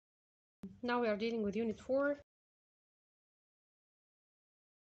Now we are dealing with Unit 4.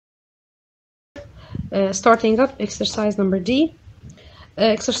 Starting up, exercise number D.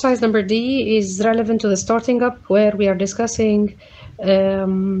 Exercise number D is relevant to the starting up, where we are discussing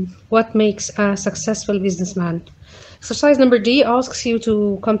what makes a successful businessman. Exercise number D asks you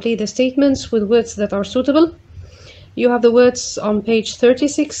to complete the statements with words that are suitable. You have the words on page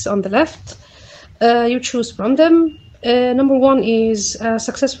 36 on the left. You choose from them. Number 1 is a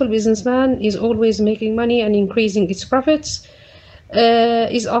successful businessman is always making money and increasing its profits,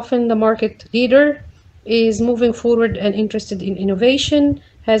 is often the market leader, is moving forward and interested in innovation,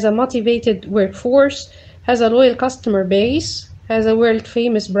 has a motivated workforce, has a loyal customer base, has a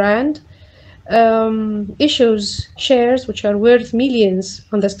world-famous brand, issues shares which are worth millions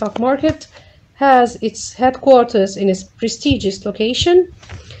on the stock market, has its headquarters in a prestigious location,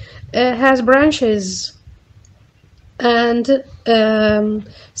 has branches and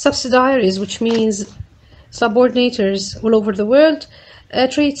subsidiaries, which means subordinators all over the world,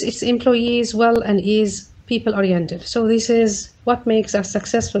 treats its employees well and is people-oriented. So this is what makes a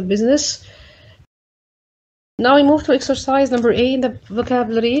successful business. Now we move to exercise number A in the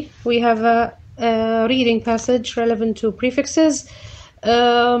vocabulary. We have a reading passage relevant to prefixes.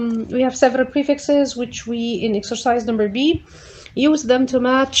 We have several prefixes which we, in exercise number B, use them to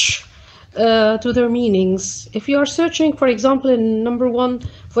match to their meanings. If you are searching, for example, in number 1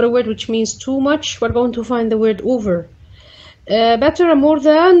 for a word which means too much, we're going to find the word over. Better and more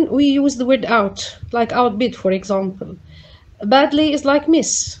than, we use the word out, like outbid, for example. Badly is like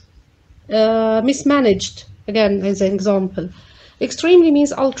mismanaged, again, as an example. Extremely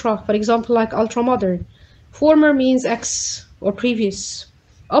means ultra, for example, like ultra-modern. Former means ex or previous.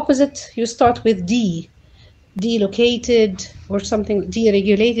 Opposite, you start with D. Delocated or something,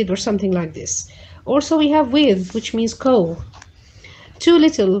 deregulated or something like this. Also we have with, which means co. Too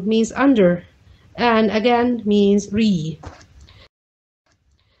little means under, and again means re.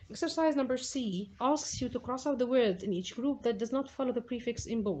 Exercise number C asks you to cross out the words in each group that does not follow the prefix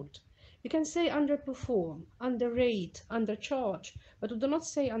in bold. You can say underperform, underrate, undercharge, but we do not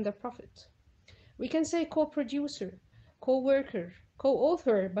say underprofit. We can say co-producer, co-worker,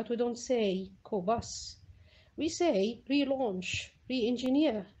 co-author, but we don't say co-boss. We say relaunch,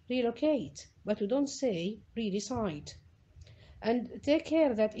 re-engineer, relocate, but we don't say redecide. And take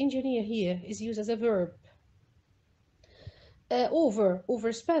care that engineer here is used as a verb.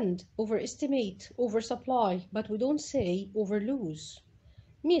 Overspend, overestimate, oversupply, but we don't say overlose.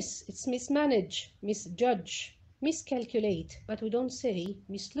 Miss, it's mismanage, misjudge, miscalculate, but we don't say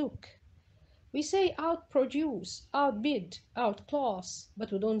mislook. We say outproduce, outbid, outclass,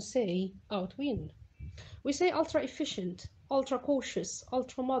 but we don't say outwin. We say ultra efficient, ultra cautious,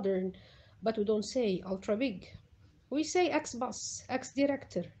 ultra modern, but we don't say ultra big. We say ex-boss,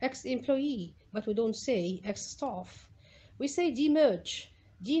 ex-director, ex-employee, but we don't say ex-staff. We say demerge,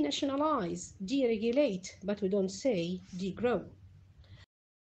 denationalize, deregulate, but we don't say degrow.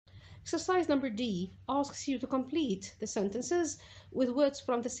 Exercise number D asks you to complete the sentences with words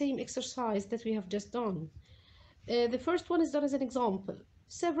from the same exercise that we have just done. The first one is done as an example.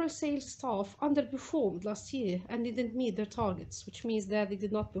 Several sales staff underperformed last year and didn't meet their targets, which means that they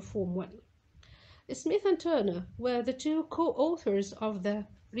did not perform well. Smith and Turner were the two co-authors of the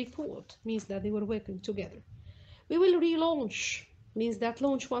report, means that they were working together. We will relaunch, means that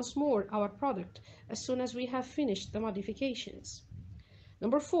launch once more our product as soon as we have finished the modifications.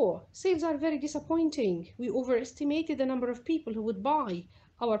 Number 4, sales are very disappointing. We overestimated the number of people who would buy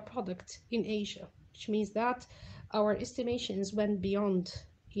our product in Asia, which means that our estimations went beyond,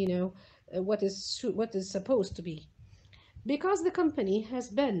 what is supposed to be. Because the company has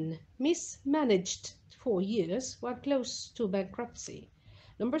been mismanaged for years, we're close to bankruptcy.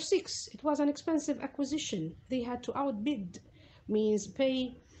 Number 6, it was an expensive acquisition. They had to outbid, means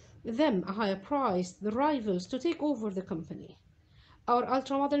pay them a higher price, the rivals, to take over the company. Our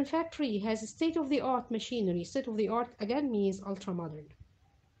ultra-modern factory has state-of-the-art machinery. State-of-the-art again means ultra-modern.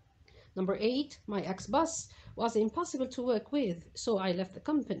 Number 8, my ex-boss was impossible to work with, so I left the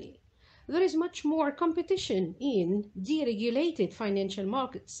company. There is much more competition in deregulated financial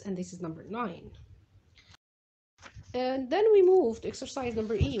markets, and this is number 9. And then we move to exercise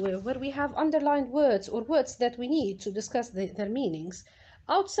number E, where we have underlined words or words that we need to discuss their meanings.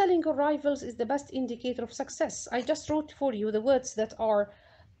 Outselling your rivals is the best indicator of success. I just wrote for you the words that are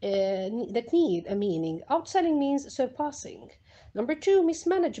that need a meaning. Outselling means surpassing. Number 2,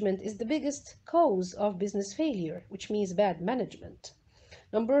 mismanagement is the biggest cause of business failure, which means bad management.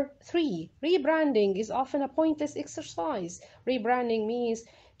 Number 3, rebranding is often a pointless exercise. Rebranding means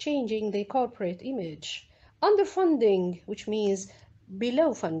changing the corporate image. Underfunding, which means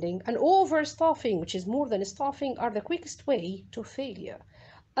below funding, and overstaffing, which is more than staffing, are the quickest way to failure.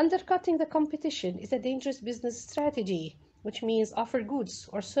 Undercutting the competition is a dangerous business strategy, which means offer goods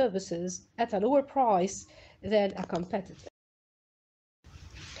or services at a lower price than a competitor.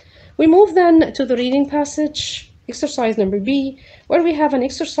 We move then to the reading passage, exercise number B, where we have an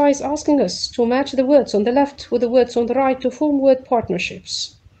exercise asking us to match the words on the left with the words on the right to form word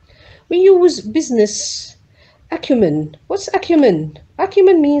partnerships. We use business acumen. What's acumen?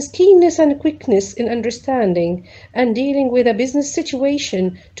 Acumen means keenness and quickness in understanding and dealing with a business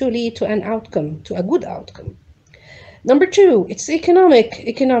situation to lead to an outcome, to a good outcome. Number 2, it's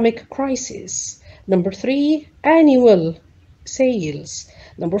economic crisis. Number 3, annual sales.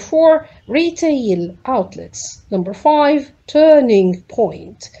 Number 4, retail outlets. Number 5, turning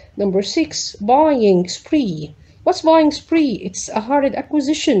point. Number 6, buying spree. What's buying spree? It's a hurried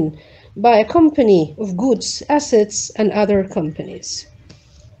acquisition by a company of goods, assets, and other companies.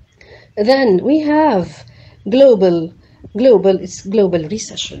 Then we have global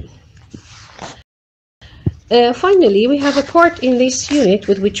recession. Finally, we have a part in this unit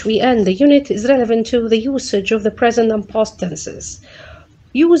with which we end. The unit is relevant to the usage of the present and past tenses.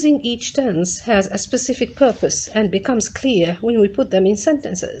 Using each tense has a specific purpose and becomes clear when we put them in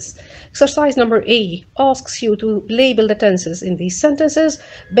sentences. Exercise number A asks you to label the tenses in these sentences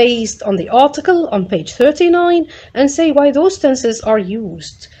based on the article on page 39 and say why those tenses are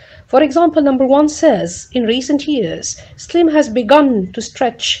used. For example, number 1 says, in recent years, Slim has begun to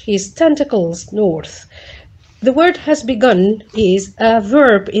stretch his tentacles north. The word has begun is a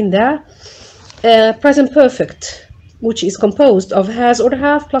verb in the present perfect, which is composed of has or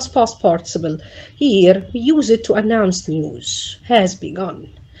have plus past participle. Here, we use it to announce news. Has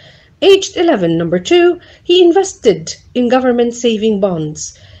begun. Aged 11, number 2, he invested in government saving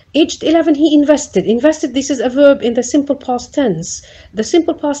bonds. Aged 11, he invested. Invested, this is a verb in the simple past tense. The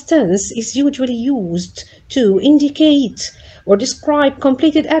simple past tense is usually used to indicate or describe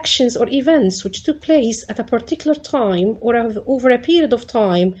completed actions or events which took place at a particular time or over a period of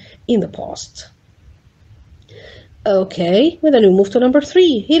time in the past. Okay, well then we move to number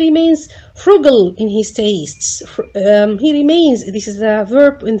 3. He remains frugal in his tastes. He remains, this is a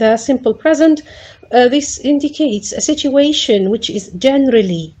verb in the simple present. This indicates a situation which is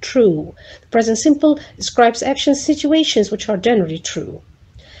generally true. The present simple describes actions, situations which are generally true.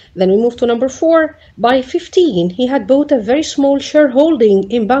 Then we move to number 4. By 15, he had bought a very small shareholding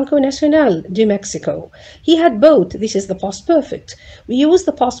in Banco Nacional de Mexico. He had bought, this is the past perfect. We use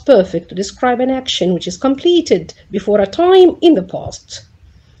the past perfect to describe an action which is completed before a time in the past.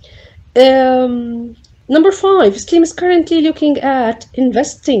 Number 5, Slim is currently looking at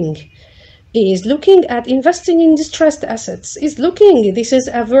investing. Is looking at investing in distressed assets. Is looking, this is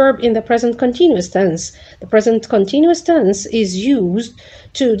a verb in the present continuous tense. The present continuous tense is used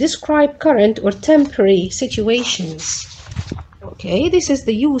to describe current or temporary situations. Okay, this is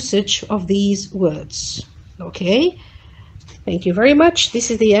the usage of these words. Okay, thank you very much.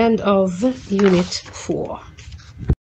 This is the end of Unit 4.